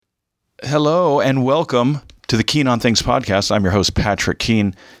Hello and welcome to the Keen on Things podcast. I'm your host, Patrick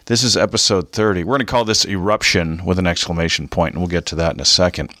Keen. This is episode 30. We're going to call this Eruption with an exclamation point, and we'll get to that in a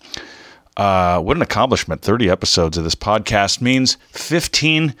second. What an accomplishment. 30 episodes of this podcast means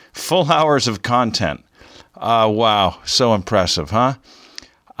 15 full hours of content. Wow, so impressive, huh?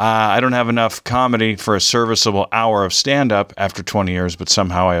 I don't have enough comedy for a serviceable hour of stand-up after 20 years, but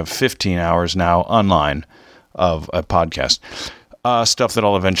somehow I have 15 hours now online of a podcast. Stuff that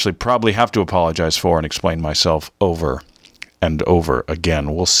I'll eventually probably have to apologize for and explain myself over and over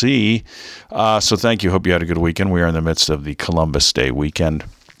again. We'll see. So thank you. Hope you had a good weekend. We are in the midst of the Columbus Day weekend,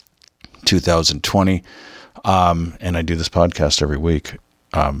 2020. And I do this podcast every week.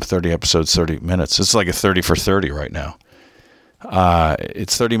 30 episodes, 30 minutes. It's like a 30 for 30 right now.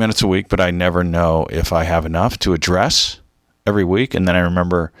 It's 30 minutes a week, but I never know if I have enough to address every week. And then I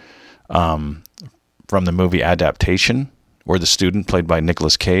remember from the movie Adaptation, where the student, played by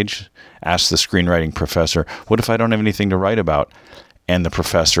Nicolas Cage, asked the screenwriting professor, what if I don't have anything to write about? And the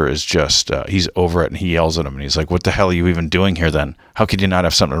professor is just, he's over it, and he yells at him, and he's like, what the hell are you even doing here then? How could you not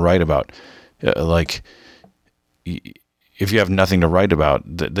have something to write about? If you have nothing to write about,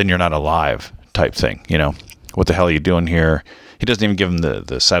 then you're not alive, type thing, you know? What the hell are you doing here? He doesn't even give him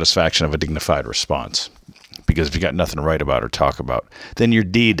the satisfaction of a dignified response, because if you got nothing to write about or talk about, then you're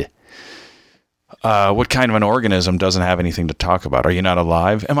dead. What kind of an organism doesn't have anything to talk about? Are you not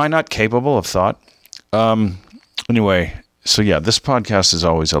alive? Am I not capable of thought? Anyway, so yeah, this podcast is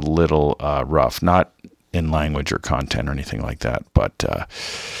always a little rough, not in language or content or anything like that, but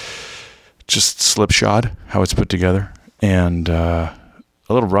just slipshod, how it's put together, and a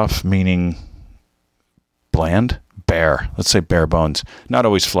little rough, meaning bland, bare. Let's say bare bones. Not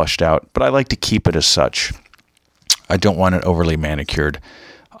always flushed out, but I like to keep it as such. I don't want it overly manicured.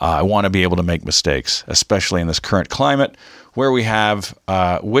 I want to be able to make mistakes, especially in this current climate where we have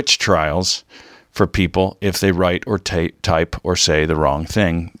witch trials for people if they write or type or say the wrong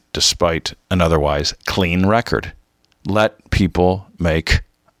thing despite an otherwise clean record. Let people make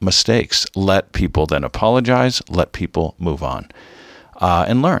mistakes. Let people then apologize. Let people move on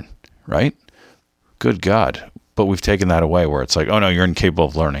and learn, right? Good God. But we've taken that away where it's like, oh no, you're incapable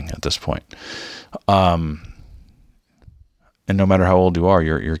of learning at this point. And no matter how old you are,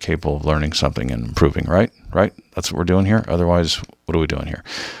 you're capable of learning something and improving, right? Right? That's what we're doing here. Otherwise, what are we doing here?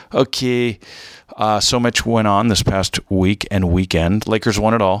 Okay. So much went on this past week and weekend. Lakers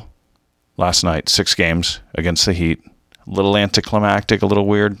won it all last night. 6 games against the Heat. A little anticlimactic, a little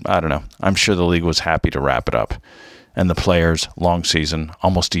weird. I don't know. I'm sure the league was happy to wrap it up. And the players, long season,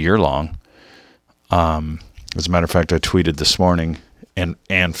 almost a year long. As a matter of fact, I tweeted this morning and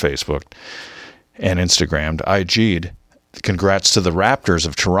Facebook and Instagrammed, IG'd, congrats to the Raptors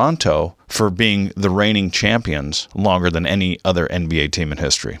of Toronto for being the reigning champions longer than any other NBA team in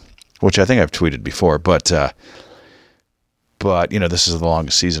history, which I think I've tweeted before. But you know, this is the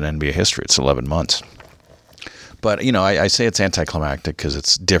longest season in NBA history. It's 11 months. But, you know, I say it's anticlimactic because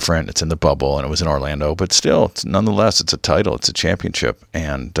it's different. It's in the bubble, and it was in Orlando. But still, nonetheless, it's a title. It's a championship.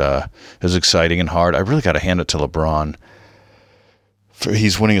 And it was exciting and hard. I really got to hand it to LeBron.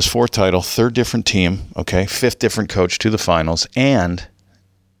 He's winning his 4th title, 3rd different team, okay, 5th different coach to the finals, and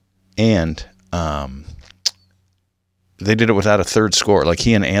they did it without a third scorer. Like,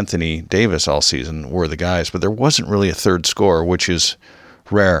 he and Anthony Davis all season were the guys, but there wasn't really a third scorer, which is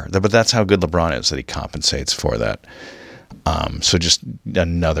rare. But that's how good LeBron is, that he compensates for that. So just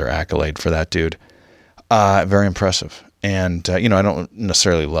another accolade for that dude. Very impressive. And, you know, I don't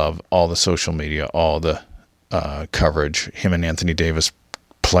necessarily love all the social media, all the coverage, him and Anthony Davis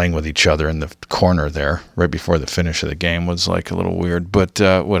playing with each other in the corner there right before the finish of the game was like a little weird, but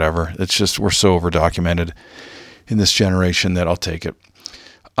whatever. It's just, we're so over documented in this generation that I'll take it.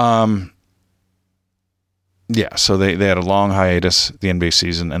 Yeah, so they had a long hiatus, the NBA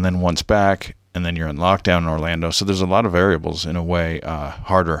season, and then once back, and then you're in lockdown in Orlando. So there's a lot of variables in a way,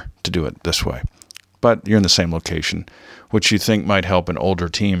 harder to do it this way. But you're in the same location, which you think might help an older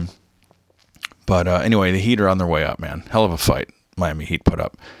team. But anyway, the Heat are on their way up, man. Hell of a fight Miami Heat put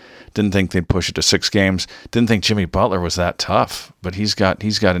up. Didn't think they'd push it to 6 games. Didn't think Jimmy Butler was that tough. But he's got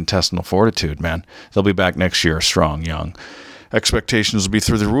intestinal fortitude, man. They'll be back next year strong, young. Expectations will be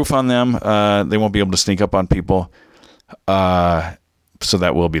through the roof on them. They won't be able to sneak up on people. So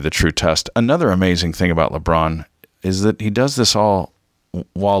that will be the true test. Another amazing thing about LeBron is that he does this all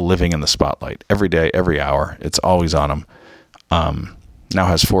while living in the spotlight. Every day, every hour. It's always on him. Now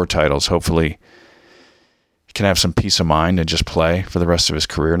has 4 titles. Hopefully he can have some peace of mind and just play for the rest of his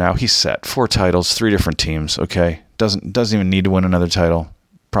career. Now he's set. 4 titles, 3 different teams. Okay. Doesn't even need to win another title.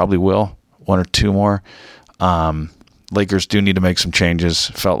 Probably will. 1 or 2 more. Lakers do need to make some changes.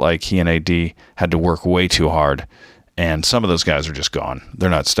 Felt like he and AD had to work way too hard, and some of those guys are just gone. They're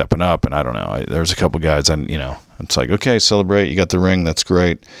not stepping up, and I don't know. There's a couple guys, and it's like, okay, celebrate. You got the ring. That's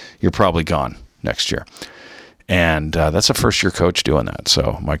great. You're probably gone next year. And that's a first-year coach doing that,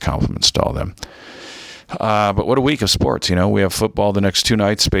 so my compliments to all them. But what a week of sports. We have football the next 2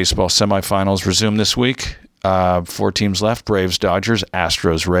 nights. Baseball semifinals resume this week. 4 teams left: Braves, Dodgers,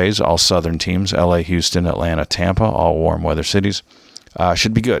 Astros, Rays, all Southern teams. LA, Houston, Atlanta, Tampa, all warm weather cities.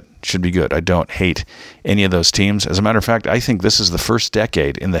 Should be good. I don't hate any of those teams. As a matter of fact, I think this is the first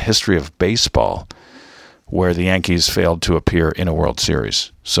decade in the history of baseball where the Yankees failed to appear in a World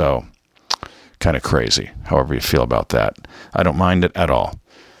Series. So, kind of crazy, however you feel about that. I don't mind it at all.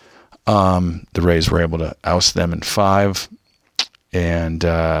 The Rays were able to oust them in 5, and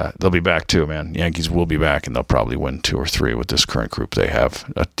they'll be back too, man. Yankees will be back, and they'll probably win 2 or 3 with this current group they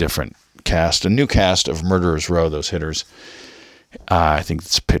have. A different cast, a new cast of Murderers Row, those hitters. I think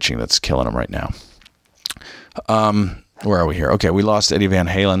it's pitching that's killing them right now. Where are we here? Okay, we lost Eddie Van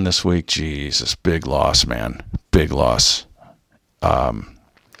Halen this week. Jesus, big loss, man. Big loss.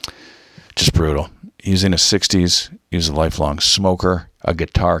 Just brutal. He was in his 60s. He was a lifelong smoker, a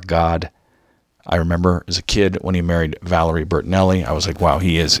guitar god. I remember as a kid when he married Valerie Bertinelli, I was like, wow,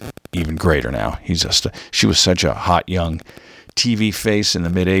 he is even greater now. She was such a hot young TV face in the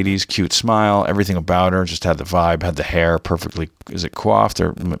mid-'80s, cute smile, everything about her, just had the vibe, had the hair perfectly, is it coiffed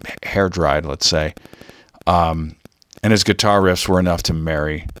or hair dried, let's say. And his guitar riffs were enough to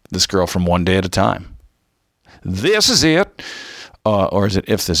marry this girl from One Day at a Time. This is it. Or is it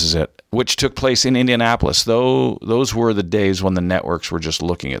If This Is It, which took place in Indianapolis. Though those were the days when the networks were just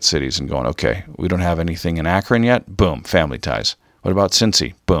looking at cities and going, okay, we don't have anything in Akron yet. Boom, Family Ties. What about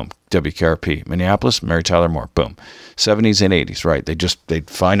Cincy? Boom, WKRP. Minneapolis, Mary Tyler Moore. Boom. 70s and 80s, right? They'd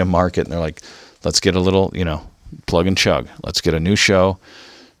find a market and they're like, let's get a little, plug and chug. Let's get a new show,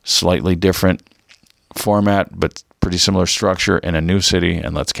 slightly different format, but pretty similar structure in a new city,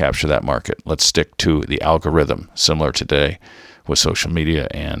 and let's capture that market. Let's stick to the algorithm, similar today with social media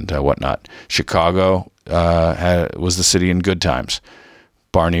and whatnot. Chicago was the city in good times.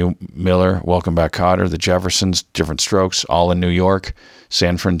 Barney Miller, Welcome Back Kotter, the Jeffersons, Different Strokes, all in New York.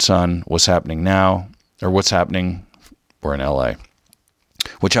 Sanford Son, What's Happening Now, or What's Happening, we're in LA,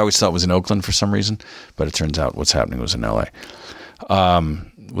 which I always thought was in Oakland for some reason, but it turns out What's Happening was in LA.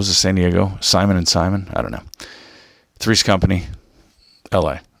 Was it San Diego? Simon and Simon? I don't know. Three's Company,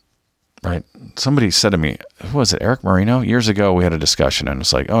 LA, right? Somebody said to me, who was it, Eric Marino? Years ago, we had a discussion, and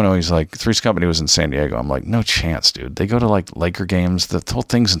it's like, oh no, he's like, Three's Company was in San Diego. I'm like, no chance, dude. They go to like Laker games. The whole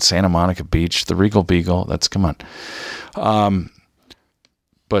thing's in Santa Monica Beach, the Regal Beagle. Come on.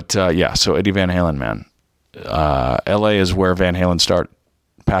 Yeah, so Eddie Van Halen, man. LA is where Van Halen started.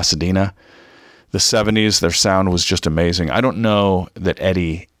 Pasadena. The 70s, their sound was just amazing. I don't know that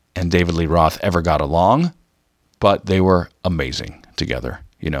Eddie and David Lee Roth ever got along, but they were amazing together.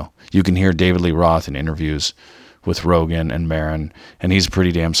 You can hear David Lee Roth in interviews with Rogan and Maron, and he's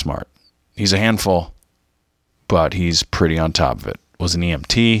pretty damn smart. He's a handful, but he's pretty on top of it. Was an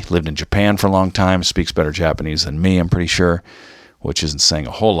EMT, lived in Japan for a long time, speaks better Japanese than me, I'm pretty sure, which isn't saying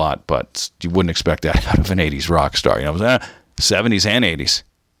a whole lot, but you wouldn't expect that out of an 80s rock star. It was 70s and 80s.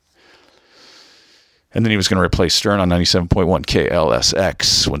 And then he was going to replace Stern on 97.1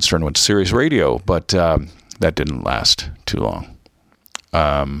 KLSX when Stern went to Sirius Radio, but that didn't last too long.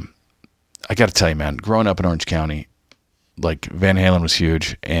 I got to tell you, man, growing up in Orange County, like Van Halen was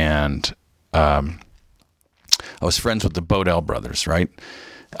huge, and I was friends with the Bodell brothers, right?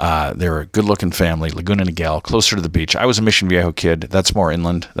 They were a good-looking family, Laguna Niguel, closer to the beach. I was a Mission Viejo kid. That's more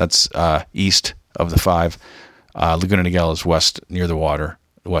inland. That's east of the 5. Laguna Niguel is west, near the water,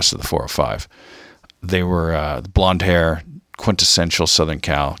 west of the 405. They were blonde hair, quintessential Southern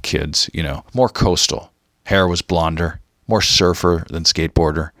Cal kids, more coastal. Hair was blonder, more surfer than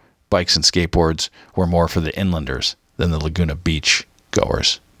skateboarder. Bikes and skateboards were more for the inlanders than the Laguna Beach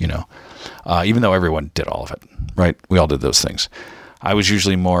goers, even though everyone did all of it, right? We all did those things. I was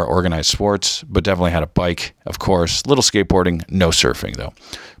usually more organized sports, but definitely had a bike, of course. Little skateboarding, no surfing, though.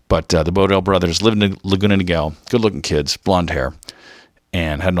 But the Bodell brothers lived in Laguna Niguel, good-looking kids, blonde hair,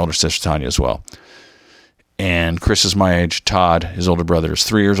 and had an older sister, Tanya, as well. And Chris is my age. Todd, his older brother, is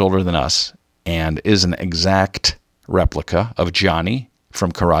 3 years older than us and is an exact replica of Johnny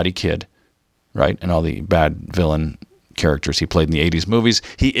from Karate Kid, right? And all the bad villain characters he played in the 80s movies.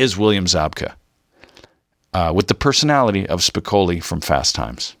 He is William Zabka, with the personality of Spicoli from Fast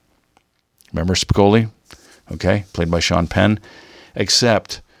Times. Remember Spicoli? Okay, played by Sean Penn.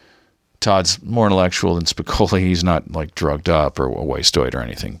 Except Todd's more intellectual than Spicoli. He's not like drugged up or wastoid or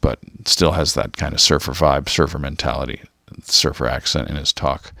anything, but still has that kind of surfer vibe, surfer mentality, surfer accent in his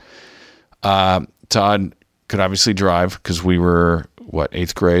talk. Todd could obviously drive because we were,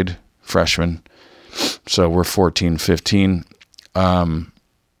 8th grade freshmen. So we're 14, 15,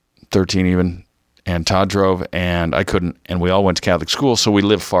 13 even. And Todd drove and I couldn't. And we all went to Catholic school, so we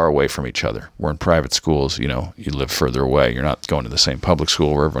lived far away from each other. We're in private schools, you live further away. You're not going to the same public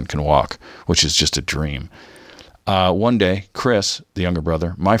school where everyone can walk, which is just a dream. One day, Chris, the younger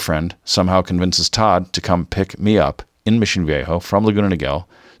brother, my friend, somehow convinces Todd to come pick me up in Mission Viejo from Laguna Niguel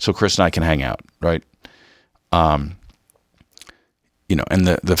so Chris and I can hang out, right? And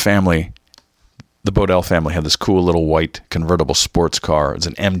the family, the Bodell family had this cool little white convertible sports car. It's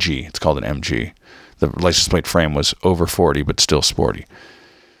an MG. It's called an MG. The license plate frame was over 40, but still sporty,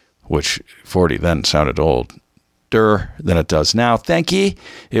 which 40 then sounded older than it does now. Thank you.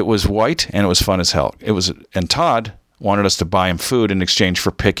 It was white and it was fun as hell. And Todd wanted us to buy him food in exchange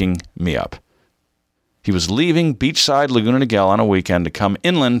for picking me up. He was leaving beachside Laguna Niguel on a weekend to come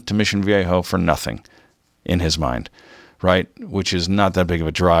inland to Mission Viejo for nothing in his mind, right? Which is not that big of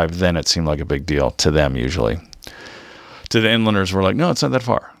a drive. Then it seemed like a big deal to them usually. To the inlanders, we're like, no, it's not that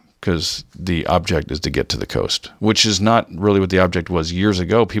far because the object is to get to the coast, which is not really what the object was years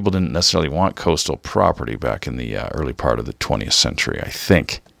ago. People didn't necessarily want coastal property back in the early part of the 20th century, I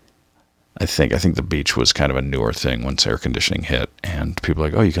think. I think the beach was kind of a newer thing once air conditioning hit, and people were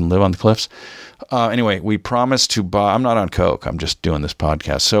like, oh, you can live on the cliffs? Anyway, we promised to buy, I'm not on Coke, I'm just doing this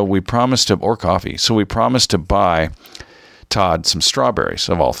podcast, or coffee. So we promised to buy Todd some strawberries,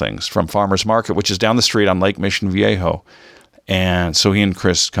 of all things, from Farmer's Market, which is down the street on Lake Mission Viejo. And so he and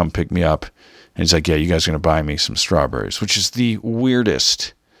Chris come pick me up, and he's like, yeah, you guys are going to buy me some strawberries, which is the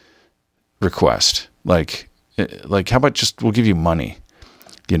weirdest request. Like how about just, we'll give you money,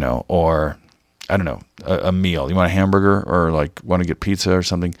 or I don't know, a meal. You want a hamburger or want to get pizza or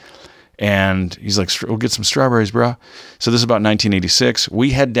something? And he's like, we'll get some strawberries, bro. So this is about 1986.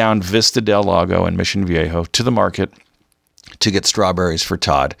 We head down Vista del Lago in Mission Viejo to the market to get strawberries for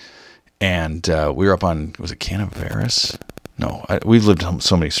Todd. And we were up on, was it Canaveras? No, we've lived on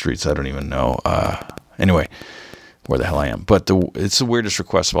so many streets, I don't even know. Anyway, where the hell I am. But it's the weirdest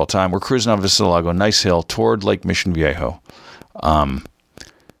request of all time. We're cruising on Vista del Lago, nice hill, toward Lake Mission Viejo.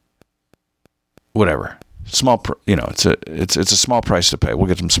 Whatever. Small, it's a small price to pay. We'll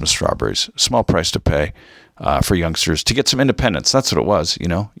get them some strawberries. Small price to pay for youngsters to get some independence. That's what it was.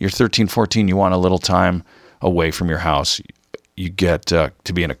 You're 13, 14. You want a little time away from your house. You get to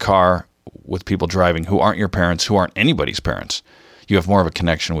be in a car with people driving who aren't your parents, who aren't anybody's parents. You have more of a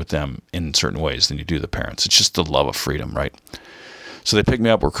connection with them in certain ways than you do the parents. It's just the love of freedom, right? So they pick me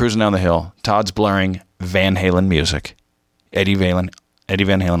up. We're cruising down the hill. Todd's blaring Van Halen music. Eddie Van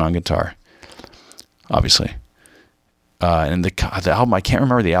Halen on guitar, obviously. And the album, I can't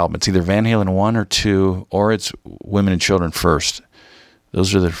remember the album. It's either Van Halen 1 or 2, or it's Women and Children First.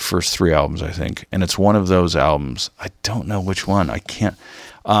 Those are the first 3 albums, I think. And it's one of those albums. I don't know which one. I can't.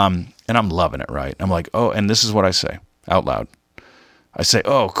 And I'm loving it, right? I'm like, oh, and this is what I say out loud. I say,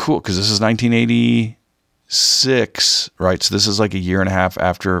 oh, cool, because this is 1986, right? So this is like a year and a half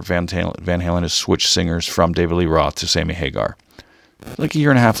after Van Halen has switched singers from David Lee Roth to Sammy Hagar. Like a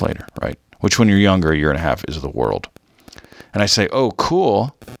year and a half later, right? Which when you're younger, a year and a half is the world. And I say, oh,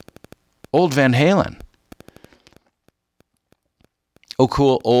 cool, old Van Halen. Oh,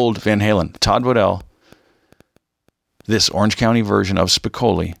 cool, old Van Halen. Todd Bodell, this Orange County version of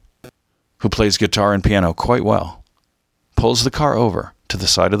Spicoli, who plays guitar and piano quite well, pulls the car over to the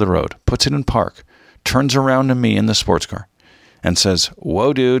side of the road, puts it in park, turns around to me in the sports car, and says,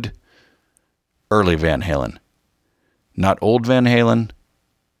 whoa, dude, early Van Halen. Not old Van Halen,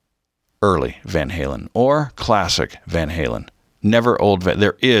 early Van Halen, or classic Van Halen. Never old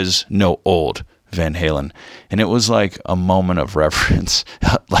there is no old Van Halen. And it was like a moment of reverence,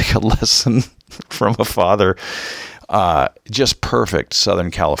 like a lesson from a father. Just perfect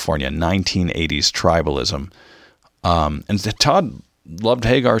Southern California, 1980s tribalism. And Todd loved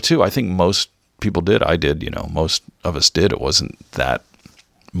Hagar too. I think most people did. I did, most of us did. It wasn't that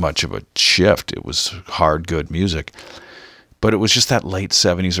much of a shift. It was hard, good music. But it was just that late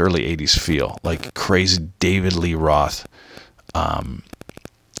 70s, early 80s feel, like crazy David Lee Roth.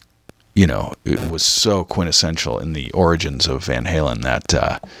 It was so quintessential in the origins of Van Halen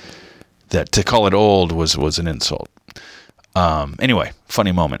that to call it old was an insult. Anyway,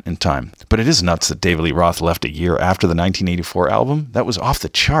 funny moment in time. But it is nuts that David Lee Roth left a year after the 1984 album. That was off the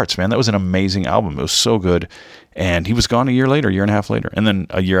charts, man. That was an amazing album. It was so good. And he was gone a year and a half later. And then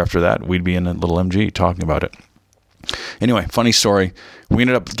a year after that, we'd be in a little MG talking about it. Anyway, funny story. We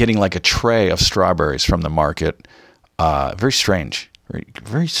ended up getting like a tray of strawberries from the market. Very strange.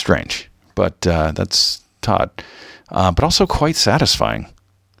 Very strange. But that's Todd. But also quite satisfying.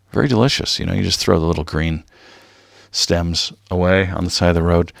 Very delicious. You just throw the little green stems away on the side of the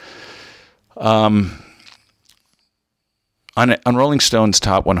road. On Rolling Stone's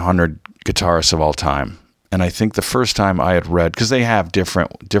top 100 guitarists of all time, and I think the first time I had read, because they have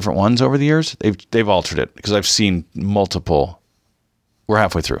different ones over the years, they've altered it, because I've seen multiple. We're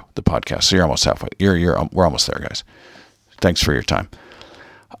halfway through the podcast, so you're almost halfway. We're almost there, guys. Thanks for your time.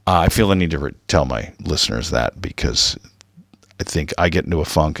 I feel the need to tell my listeners that, because I think I get into a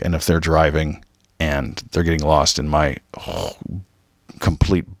funk, and if they're driving and they're getting lost in my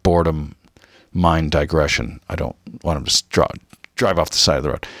complete boredom mind digression, I don't want them to drive off the side of the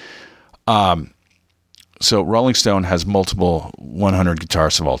road. So Rolling Stone has multiple 100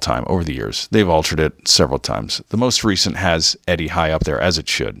 guitarists of all time over the years. They've altered it several times. The most recent has Eddie high up there, as it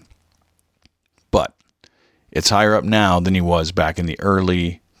should. But it's higher up now than he was back in the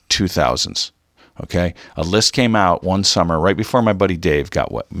early 2000s. Okay? A list came out one summer right before my buddy Dave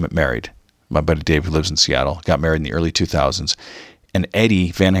got married. My buddy Dave, who lives in Seattle, got married in the early 2000s. And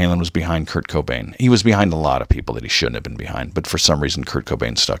Eddie Van Halen was behind Kurt Cobain. He was behind a lot of people that he shouldn't have been behind, but for some reason Kurt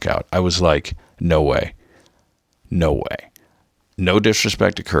Cobain stuck out. I was like, no way. No way. No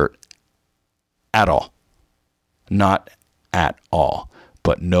disrespect to Kurt at all. Not at all.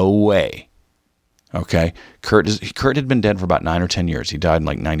 But no way. Okay? Kurt had been dead for about 9 or 10 years. He died in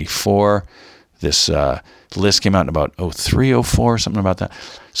like 94. This list came out in about 03, 04, something about that.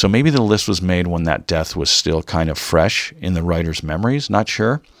 So maybe the list was made when that death was still kind of fresh in the writer's memories. Not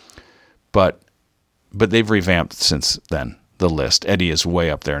sure. But they've revamped since then, the list. Eddie is way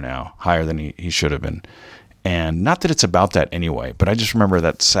up there now, higher than he should have been. And not that it's about that anyway, but I just remember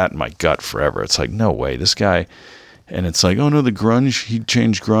that sat in my gut forever. It's like, no way, this guy. And it's like, oh no, the grunge, he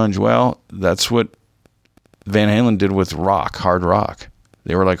changed grunge. Well, that's what Van Halen did with rock, hard rock.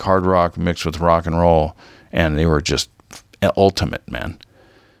 They were like hard rock mixed with rock and roll, and they were just ultimate, man.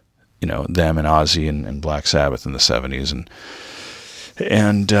 Them and Ozzy and Black Sabbath in the 70s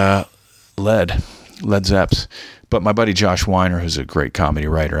and Led Zepp's. But my buddy Josh Weiner, who's a great comedy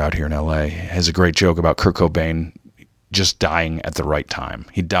writer out here in LA, has a great joke about Kurt Cobain just dying at the right time.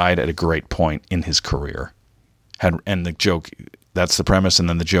 He died at a great point in his career. And the joke, that's the premise, and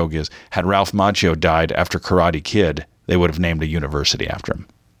then the joke is, had Ralph Macchio died after Karate Kid, they would have named a university after him.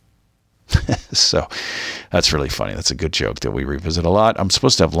 So that's really funny. That's a good joke that we revisit a lot. I'm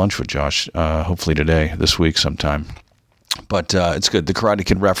supposed to have lunch with Josh, hopefully this week sometime. But it's good. The Karate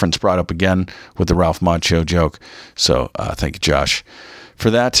Kid reference brought up again with the Ralph Macchio joke. So thank you, Josh,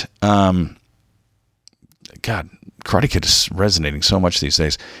 for that. God, Karate Kid is resonating so much these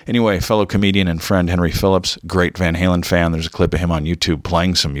days. Anyway, fellow comedian and friend Henry Phillips, great Van Halen fan. There's a clip of him on YouTube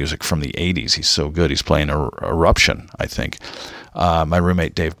playing some music from the 80s. He's so good. He's playing Eruption, I think. My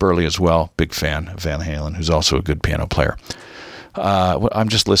roommate Dave Burley as well, big fan of Van Halen, who's also a good piano player. I'm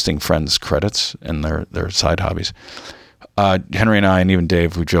just listing friends' credits and their side hobbies. Henry and I, and even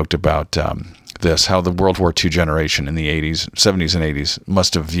Dave, we joked about how the World War II generation in the 80s, 70s and 80s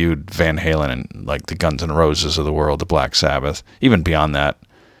must have viewed Van Halen and like the Guns N' Roses of the world, the Black Sabbath, even beyond that,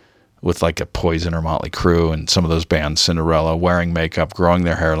 with like a Poison or Motley Crue and some of those bands, Cinderella, wearing makeup, growing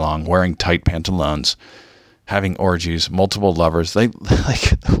their hair long, wearing tight pantaloons, having orgies, multiple lovers. They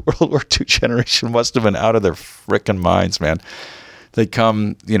like the World War II generation must have been out of their frickin' minds, man. They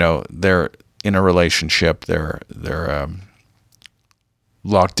come, they're in a relationship, they're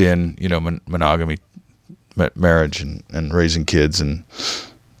locked in, monogamy, marriage, and raising kids and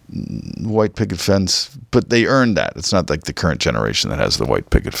white picket fence. But they earned that. It's not like the current generation that has the white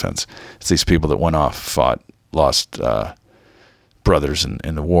picket fence. It's these people that went off, fought, lost brothers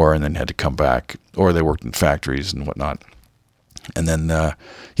in the war, and then had to come back, or they worked in factories and whatnot. And then,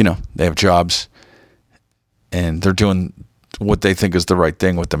 they have jobs, and they're doing what they think is the right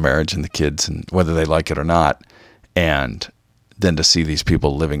thing with the marriage and the kids, and whether they like it or not. And then to see these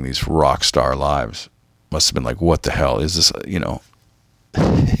people living these rock star lives must have been like, what the hell is this?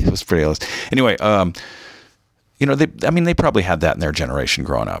 It was pretty. Anyway, they probably had that in their generation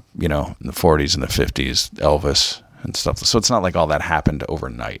growing up, in the 40s and the 50s, Elvis and stuff. So it's not like all that happened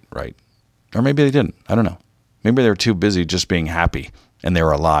overnight, right? Or maybe they didn't. I don't know. Maybe they were too busy just being happy and they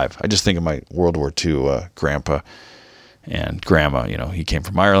were alive. I just think of my World War II grandpa and grandma. He came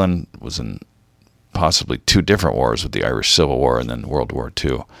from Ireland, was in possibly 2 different wars, with the Irish Civil War and then World War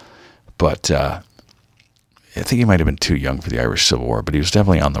II. But I think he might have been too young for the Irish Civil War, but he was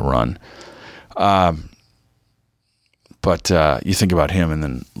definitely on the run. But you think about him, and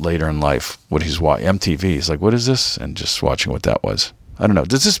then later in life, what he's watching, MTV, he's like, what is this? And just watching what that was. I don't know.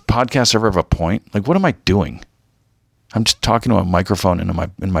 Does this podcast ever have a point? Like, what am I doing? I'm just talking to a microphone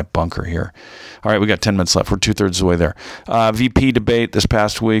in my bunker here. All right, we got 10 minutes left. We're 2/3 of the way there. VP debate this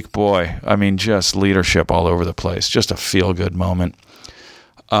past week. Boy, I mean, just leadership all over the place. Just a feel-good moment.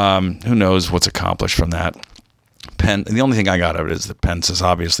 Who knows what's accomplished from that. The only thing I got out of it is that Pence is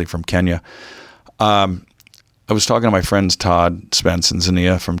obviously from Kenya. I was talking to my friends Todd, Spence, and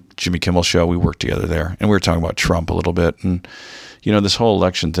Zania from Jimmy Kimmel Show. We worked together there, and we were talking about Trump a little bit. And, this whole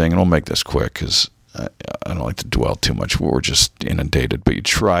election thing, and we'll make this quick because I don't like to dwell too much. We're just inundated, but you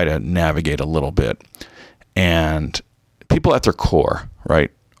try to navigate a little bit. And people at their core,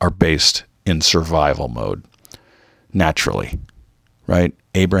 right, are based in survival mode, naturally, right?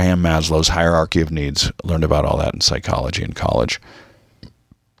 Abraham Maslow's hierarchy of needs, learned about all that in psychology in college.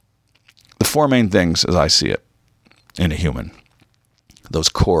 The four main things, as I see it, in a human, those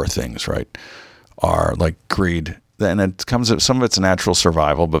core things, right, are like greed. And it comes, some of it's natural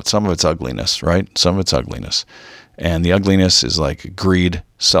survival, but some of it's ugliness, right? Some of it's ugliness. And the ugliness is like greed,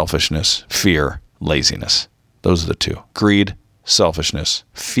 selfishness, fear, laziness. Those are the two. Greed, selfishness,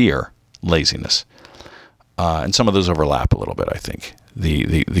 fear, laziness. And some of those overlap a little bit, I think.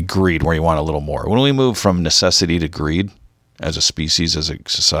 The greed, where you want a little more. When we move from necessity to greed, as a species, as a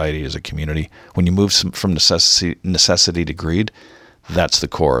society, as a community, when you move from necessity to greed, that's the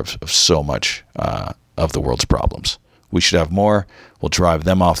core of so much of the world's problems. We should have more. We'll drive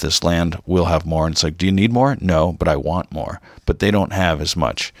them off this land. We'll have more. And it's like, do you need more? No, but I want more. But they don't have as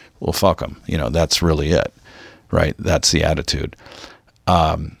much. Well, fuck them. That's really it, right? That's the attitude.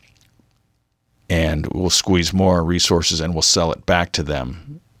 And we'll squeeze more resources and we'll sell it back to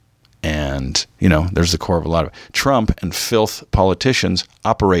them. And, there's the core of a lot of it. Trump and filth politicians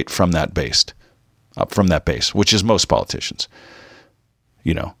operate from that base, which is most politicians,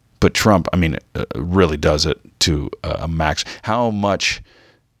 But Trump, really does it to a max. How much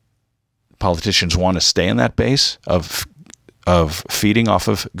politicians want to stay in that base of feeding off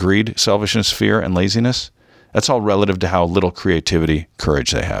of greed, selfishness, fear, and laziness? That's all relative to how little creativity,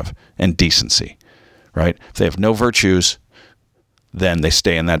 courage they have, and decency, right? If they have no virtues, then they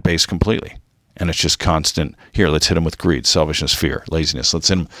stay in that base completely. And it's just constant, here, let's hit them with greed, selfishness, fear, laziness. Let's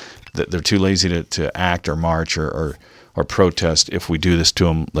hit them, they're too lazy to act or march or protest. If we do this to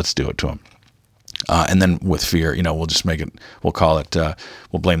them, let's do it to them. And then with fear, we'll just make it, we'll call it,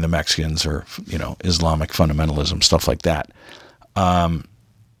 we'll blame the Mexicans or, Islamic fundamentalism, stuff like that.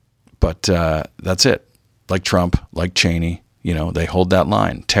 But that's it. Like Trump, like Cheney, they hold that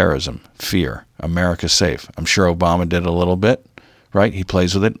line. Terrorism, fear, America's safe. I'm sure Obama did a little bit, right? He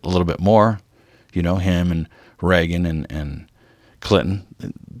plays with it a little bit more. Him and Reagan and Clinton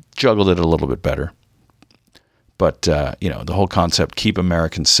juggled it a little bit better. But, the whole concept, keep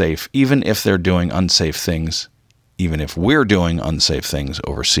Americans safe, even if they're doing unsafe things, even if we're doing unsafe things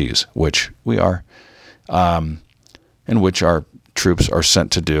overseas, which we are, and which our troops are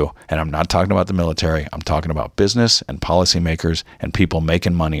sent to do. And I'm not talking about the military. I'm talking about business and policymakers and people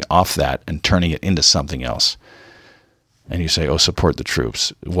making money off that and turning it into something else. And you say, oh, support the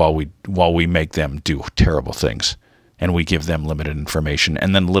troops while we make them do terrible things. And we give them limited information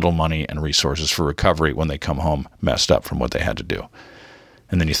and then little money and resources for recovery when they come home messed up from what they had to do.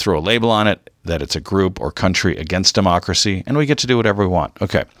 And then you throw a label on it that it's a group or country against democracy, and we get to do whatever we want.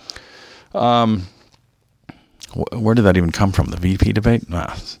 Okay. Where did that even come from? The VP debate?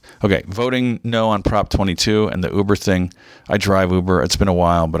 Okay. Voting no on Prop 22 and the Uber thing. I drive Uber. It's been a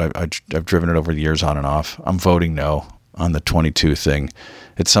while, but I've driven it over the years on and off. I'm voting no on the 22 thing.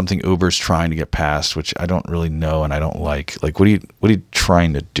 It's something Uber's trying to get passed, which I don't really know and I don't like. Like, what are you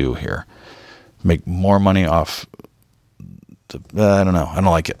trying to do here? Make more money off I don't know. I don't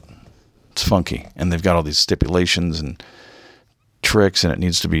like it. It's funky. And they've got all these stipulations and tricks, and it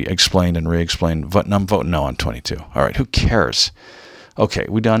needs to be explained and re-explained. I'm voting no on 22. All right, who cares? Okay,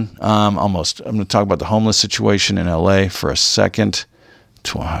 we done? Almost. I'm going to talk about the homeless situation in LA for a second.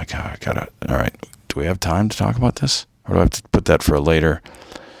 I gotta. All right, do we have time to talk about this? Or do I have to put that for a later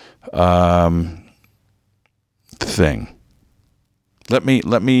thing? Let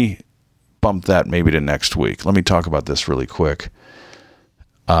me bump that maybe to next week. Let me talk about this really quick.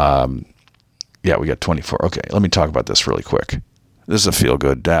 Yeah, we got 24. Okay, let me talk about this really quick. This is a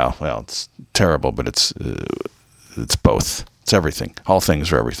feel-good Dow. Well, it's terrible, but it's both. It's everything. All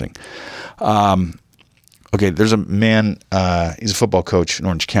things are everything. Okay, there's a man, he's a football coach in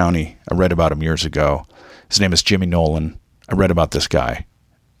Orange County. I read about him years ago. His name is Jimmy Nolan. I read about this guy,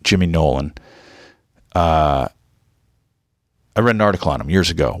 Jimmy Nolan. I read an article on him years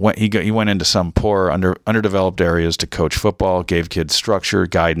ago. He went into some poor, underdeveloped areas to coach football, gave kids structure,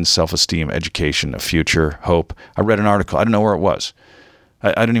 guidance, self-esteem, education, a future, hope. I read an article. I don't know where it was.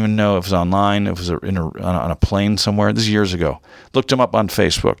 I don't even know if it was online, if it was on a plane somewhere. This is years ago. Looked him up on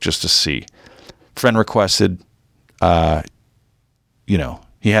Facebook just to see. Friend requested, he had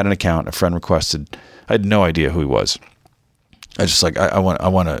an account. A friend requested. I had no idea who he was. I just I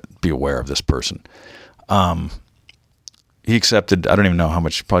want to be aware of this person. He accepted, I don't even know how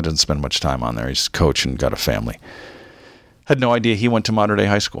much, probably doesn't spend much time on there. He's a coach and got a family. Had no idea he went to Mater Dei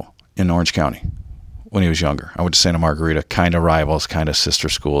High School in Orange County when he was younger. I went to Santa Margarita, kind of rivals, kind of sister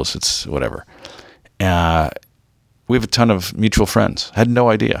schools. It's whatever. We have a ton of mutual friends. Had no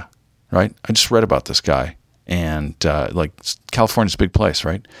idea, right? I just read about this guy. And California's a big place,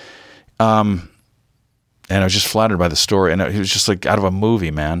 right? And I was just flattered by the story. And he was just out of a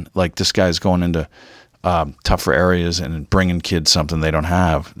movie, man. This guy's going into tougher areas and bringing kids something they don't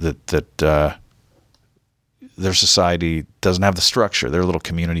have, that their society doesn't have the structure. Their little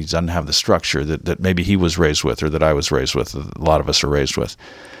community doesn't have the structure that maybe he was raised with, or that I was raised with, a lot of us are raised with.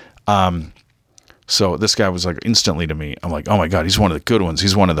 So this guy was instantly to me, I'm like, oh my God, he's one of the good ones.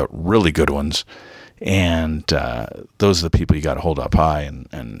 He's one of the really good ones. And those are the people you got to hold up high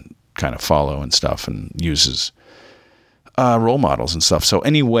and kind of follow and stuff, and use as role models and stuff. So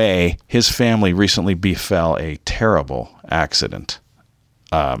anyway, his family recently befell a terrible accident.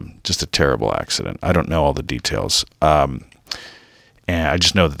 Just a terrible accident. I don't know all the details. And I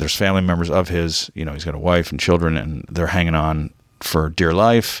just know that there's family members of his, he's got a wife and children, and they're hanging on for dear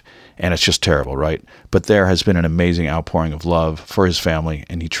life, and it's just terrible, right? But there has been an amazing outpouring of love for his family,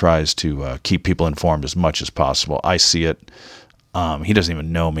 and he tries to keep people informed as much as possible. I see it. He doesn't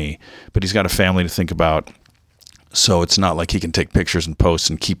even know me, but he's got a family to think about. So it's not like he can take pictures and posts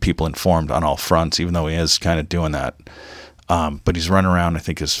and keep people informed on all fronts, even though he is kind of doing that. But he's running around. I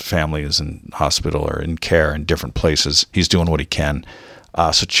think his family is in hospital or in care in different places. He's doing what he can.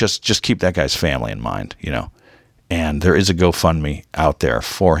 So just keep that guy's family in mind, And there is a GoFundMe out there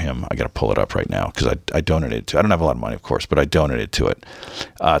for him. I got to pull it up right now because I donated to it. I don't have a lot of money, of course, but I donated to it.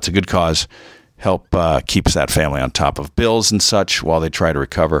 It's a good cause. Help keeps that family on top of bills and such while they try to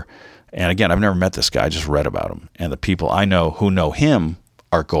recover. And again, I've never met this guy. I just read about him. And the people I know who know him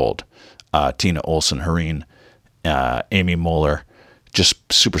are gold. Tina Olson, Hareen, Amy Moeller, just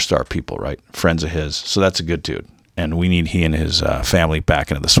superstar people, right? Friends of his. So that's a good dude. And we need he and his family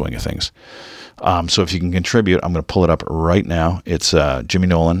back into the swing of things. So if you can contribute, I'm going to pull it up right now. It's Jimmy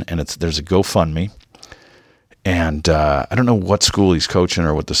Nolan, and there's a GoFundMe. And I don't know what school he's coaching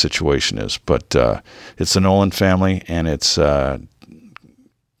or what the situation is, but it's the Nolan family, and it's the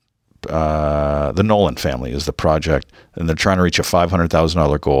Nolan family is the project, and they're trying to reach a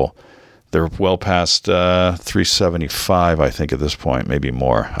 $500,000 goal. They're well past 375, I think, at this point, maybe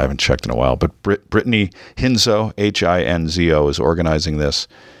more. I haven't checked in a while. But Brittany Hinzo, Hinzo, is organizing this.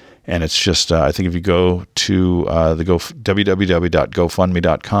 And it's just, I think if you go to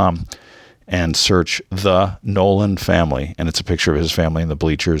www.gofundme.com and search the Nolan family, and it's a picture of his family in the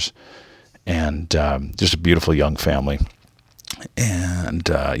bleachers, and just a beautiful young family. And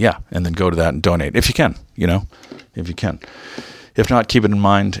and then go to that and donate if you can, if you can. If not, keep it in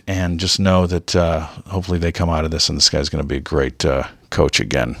mind and just know that hopefully they come out of this and this guy's going to be a great coach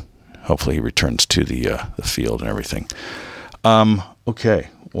again. Hopefully he returns to the field and everything. Okay,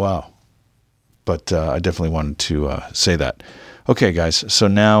 wow. But I definitely wanted to say that. Okay, guys, so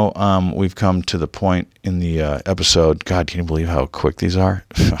now we've come to the point in the episode. God, can you believe how quick these are?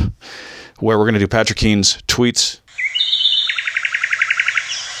 Where we're going to do Patrick Keen's tweets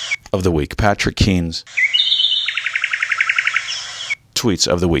of the week. Patrick Keen's tweets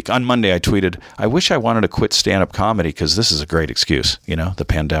of the week. On Monday, I tweeted, I wish I wanted to quit stand-up comedy because this is a great excuse, the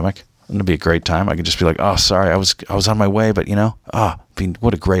pandemic. It'll be a great time. I could just be like, oh, sorry, I was on my way, but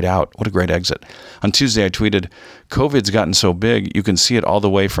what a great out. What a great exit. On Tuesday, I tweeted, COVID's gotten so big, you can see it all the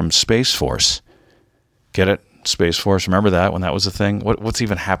way from Space Force. Get it? Space Force. Remember that when that was a thing? What's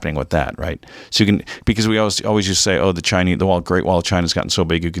even happening with that, right? So you can, because we always used to say, oh, the Great Wall of China's gotten so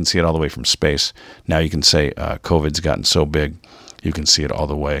big, you can see it all the way from space. Now you can say COVID's gotten so big, you can see it all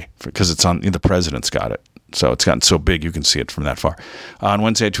the way, because it's on, the president's got it. So it's gotten so big, you can see it from that far. On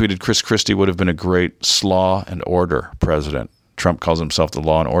Wednesday, I tweeted, Chris Christie would have been a great law and order president. Trump calls himself the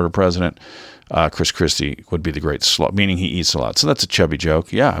law and order president. Chris Christie would be the great slaw, meaning he eats a lot. So that's a chubby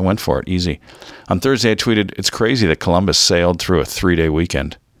joke. Yeah, I went for it. Easy. On Thursday, I tweeted, it's crazy that Columbus sailed through a 3-day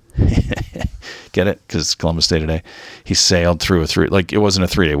weekend. Get it? Because it's Columbus Day today. He sailed through it wasn't a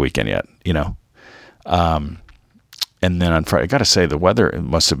 3-day weekend yet, And then on Friday, I got to say, the weather, it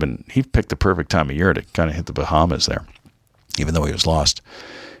must have been, he picked the perfect time of year to kind of hit the Bahamas there. even though he was lost,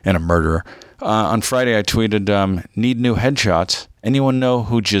 and a murderer. On Friday, I tweeted, need new headshots. Anyone know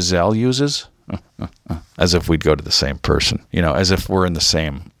who Giselle uses? As if we'd go to the same person, as if we're in the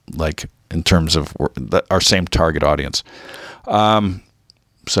same, like, in terms of our same target audience.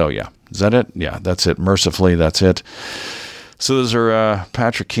 So, yeah. Is that it? Yeah, that's it. Mercifully, that's it. So those are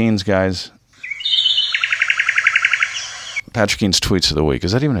Patrick Keen's, guys. Patrick Keen's tweets of the week.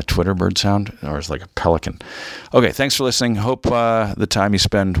 Is that even a Twitter bird sound? Or is it like a pelican? Okay, thanks for listening. Hope the time you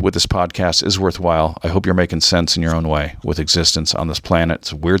spend with this podcast is worthwhile. I hope you're making sense in your own way with existence on this planet.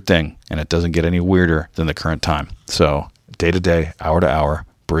 It's a weird thing, and it doesn't get any weirder than the current time. So day to day, hour to hour,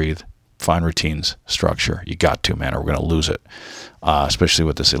 breathe, find routines, structure. You got to, man, or we're going to lose it. Especially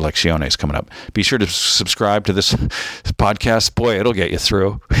with this elecciones coming up. Be sure to subscribe to this podcast. Boy, it'll get you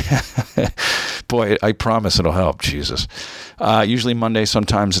through. Boy, I promise it'll help. Jesus. Usually Monday.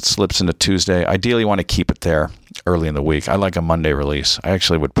 Sometimes it slips into Tuesday. Ideally, you want to keep it there early in the week. I like a Monday release. I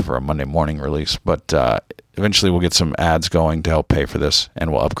actually would prefer a Monday morning release, but eventually we'll get some ads going to help pay for this,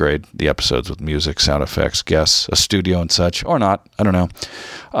 and we'll upgrade the episodes with music, sound effects, guests, a studio and such, or not. I don't know.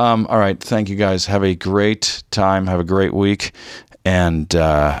 All right. Thank you, guys. Have a great time. Have a great week. And,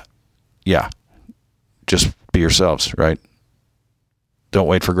 just be yourselves, right? Don't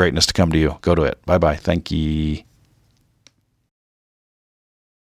wait for greatness to come to you. Go to it. Bye-bye. Thank you.